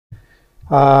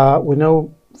With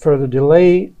no further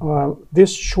delay,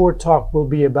 this short talk will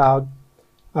be about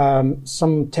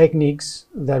some techniques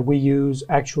that we use,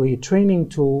 actually a training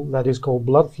tool that is called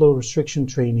blood flow restriction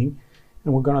training,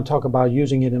 and we're going to talk about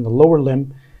using it in the lower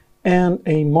limb, and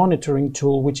a monitoring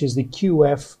tool, which is the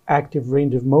QF active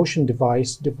range of motion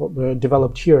device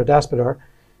developed here at Aspetar,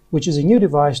 which is a new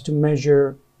device to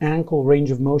measure ankle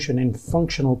range of motion in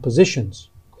functional positions.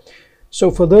 So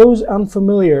for those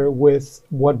unfamiliar with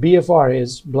what BFR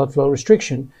is, blood flow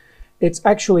restriction, it's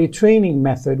actually a training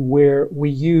method where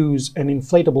we use an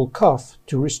inflatable cuff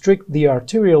to restrict the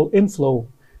arterial inflow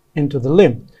into the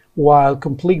limb while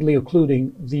completely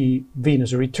occluding the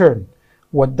venous return.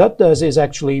 What that does is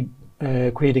actually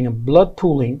creating a blood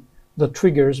pooling that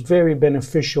triggers very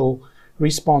beneficial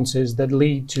responses that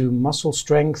lead to muscle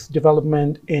strength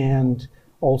development and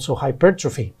also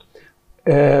hypertrophy.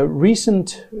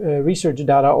 Recent research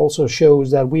data also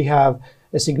shows that we have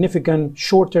a significant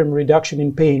short-term reduction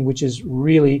in pain, which is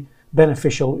really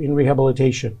beneficial in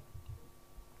rehabilitation.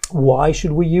 Why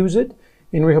should we use it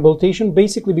in rehabilitation?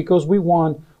 Basically because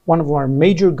one of our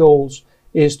major goals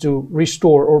is to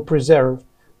restore or preserve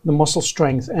the muscle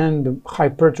strength and the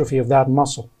hypertrophy of that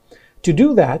muscle. To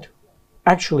do that,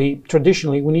 actually,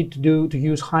 traditionally, we need to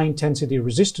use high-intensity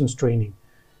resistance training,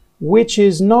 which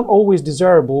is not always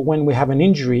desirable when we have an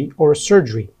injury or a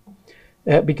surgery,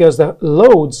 because the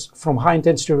loads from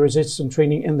high-intensity resistance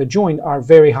training in the joint are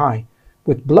very high.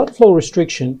 With blood flow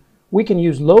restriction, we can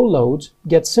use low loads,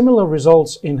 get similar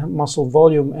results in muscle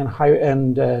volume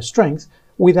and strength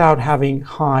without having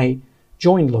high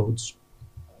joint loads.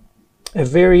 A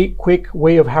very quick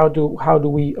way of how do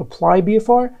we apply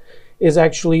BFR is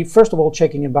actually, first of all,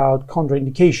 checking about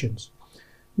contraindications,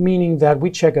 meaning that we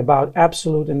check about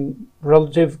absolute and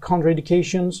relative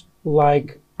contraindications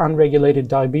like unregulated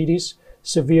diabetes,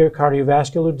 severe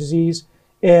cardiovascular disease,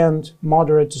 and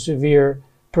moderate to severe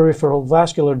peripheral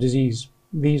vascular disease.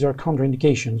 These are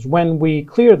contraindications. When we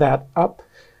clear that up,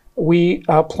 we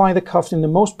apply the cuff in the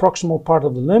most proximal part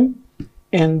of the limb,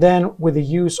 and then with the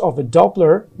use of a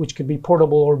Doppler, which can be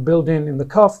portable or built in the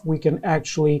cuff, we can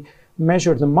actually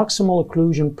measure the maximal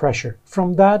occlusion pressure.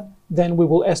 From that, then we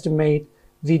will estimate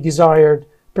the desired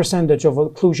percentage of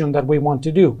occlusion that we want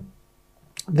to do.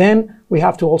 Then we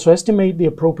have to also estimate the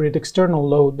appropriate external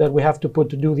load that we have to put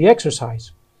to do the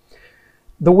exercise.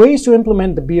 The ways to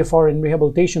implement the BFR in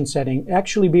rehabilitation setting,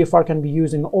 actually BFR can be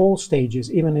used in all stages,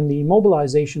 even in the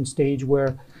immobilization stage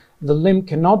where the limb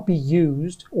cannot be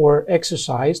used or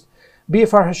exercised.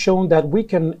 BFR has shown that we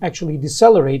can actually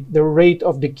decelerate the rate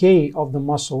of decay of the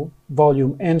muscle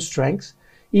volume and strength,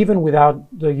 even without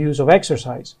the use of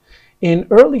exercise. In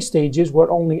early stages where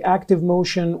only active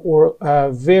motion or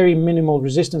very minimal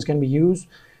resistance can be used,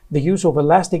 the use of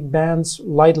elastic bands,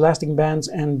 light elastic bands,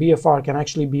 and BFR can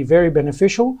actually be very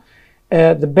beneficial.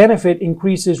 The benefit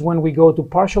increases when we go to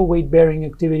partial weight bearing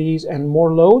activities and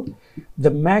more load.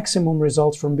 The maximum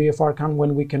results from BFR come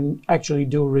when we can actually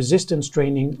do resistance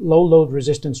training, low load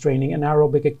resistance training, and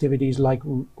aerobic activities like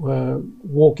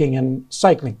walking and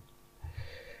cycling.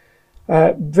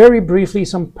 Very briefly,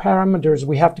 some parameters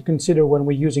we have to consider when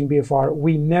we're using BFR.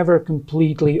 We never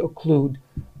completely occlude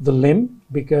the limb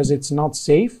because it's not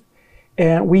safe.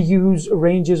 And we use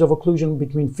ranges of occlusion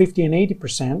between 50 and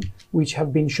 80%, which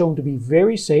have been shown to be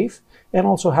very safe and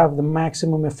also have the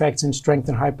maximum effects in strength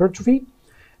and hypertrophy.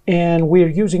 And we're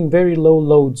using very low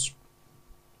loads.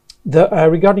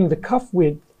 Regarding the cuff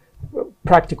width,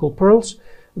 practical pearls,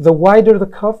 the wider the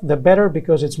cuff, the better,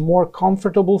 because it's more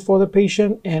comfortable for the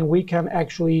patient and we can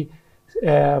actually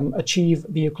achieve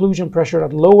the occlusion pressure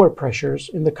at lower pressures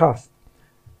in the cuff.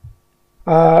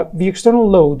 The external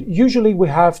load, usually we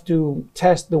have to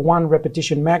test the 1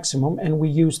 repetition maximum and we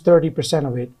use 30%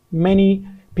 of it. Many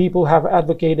people have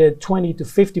advocated 20 to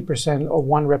 50% of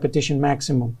 1 repetition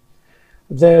maximum.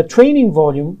 The training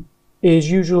volume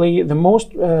is usually the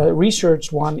most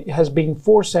researched one. It has been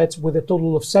 4 sets with a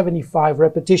total of 75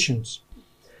 repetitions.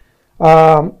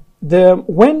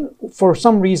 When for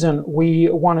some reason we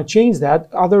want to change that,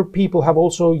 other people have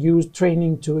also used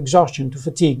training to exhaustion, to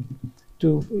fatigue,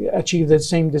 to achieve the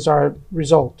same desired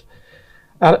result.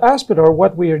 At Aspetar,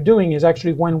 what we are doing is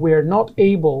actually when we are not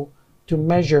able to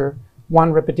measure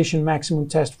 1 repetition maximum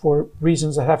test for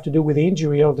reasons that have to do with the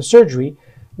injury or the surgery,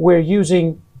 we're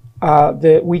using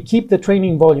we keep the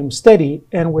training volume steady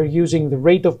and we're using the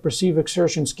rate of perceived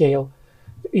exertion scale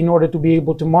in order to be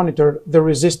able to monitor the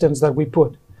resistance that we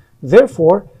put.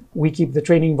 Therefore, we keep the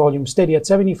training volume steady at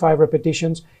 75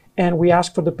 repetitions and we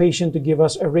ask for the patient to give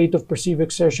us a rate of perceived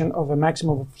exertion of a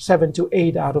maximum of 7 to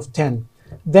 8 out of 10.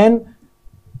 Then,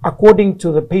 according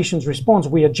to the patient's response,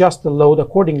 we adjust the load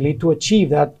accordingly to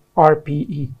achieve that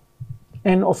RPE.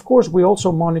 And of course, we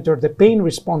also monitor the pain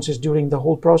responses during the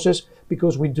whole process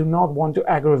because we do not want to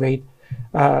aggravate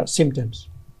symptoms.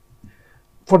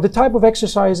 For the type of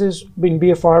exercises in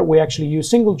BFR, we actually use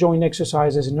single joint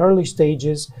exercises in early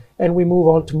stages, and we move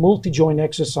on to multi-joint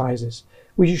exercises.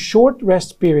 We use short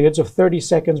rest periods of 30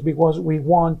 seconds because we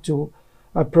want to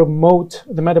promote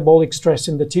the metabolic stress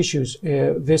in the tissues.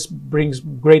 This brings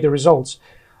greater results.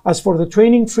 As for the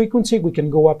training frequency, we can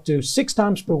go up to 6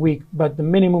 times per week, but the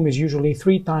minimum is usually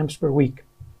 3 times per week.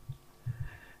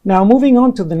 Now, moving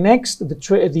on to the next,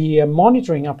 the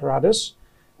monitoring apparatus.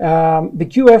 The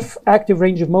QF active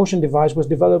range of motion device was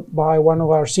developed by one of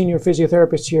our senior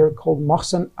physiotherapists here called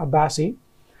Mohsen Abbasi.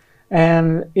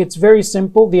 And it's very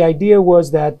simple. The idea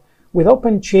was that with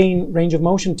open chain range of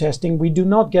motion testing, we do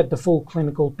not get the full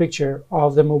clinical picture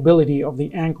of the mobility of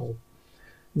the ankle.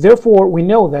 Therefore, we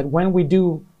know that when we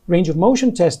do range of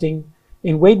motion testing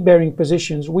in weight-bearing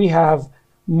positions, we have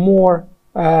more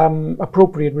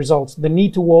appropriate results. The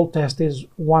knee-to-wall test is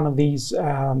one of these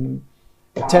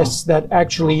tests that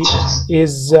actually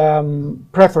is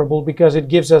preferable because it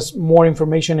gives us more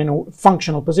information in a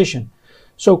functional position.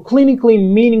 So clinically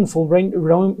meaningful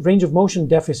range of motion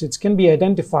deficits can be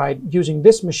identified using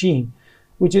this machine,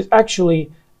 which is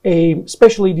actually a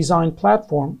specially designed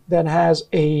platform that has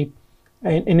an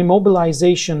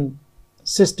immobilization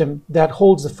system that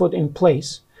holds the foot in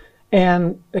place,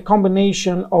 and a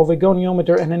combination of a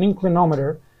goniometer and an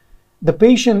inclinometer. The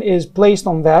patient is placed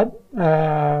on that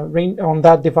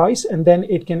device, and then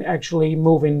it can actually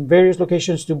move in various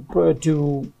locations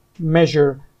to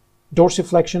measure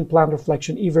dorsiflexion, plantar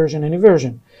flexion, eversion, and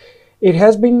eversion. It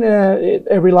has been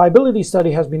a reliability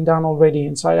study has been done already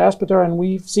inside Aspetar, and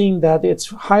we've seen that it's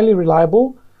highly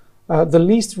reliable. The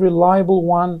least reliable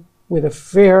one with a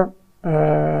fair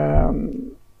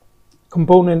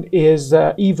component is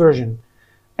eversion.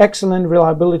 Excellent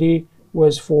reliability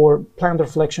was for plantar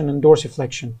flexion and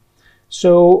dorsiflexion.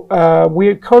 So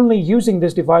we're currently using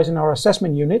this device in our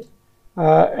assessment unit,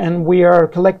 and we are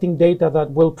collecting data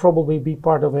that will probably be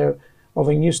part of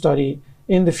a new study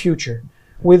in the future.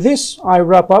 With this, I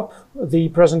wrap up the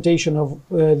presentation of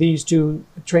these two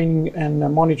training and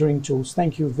monitoring tools.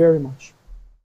 Thank you very much.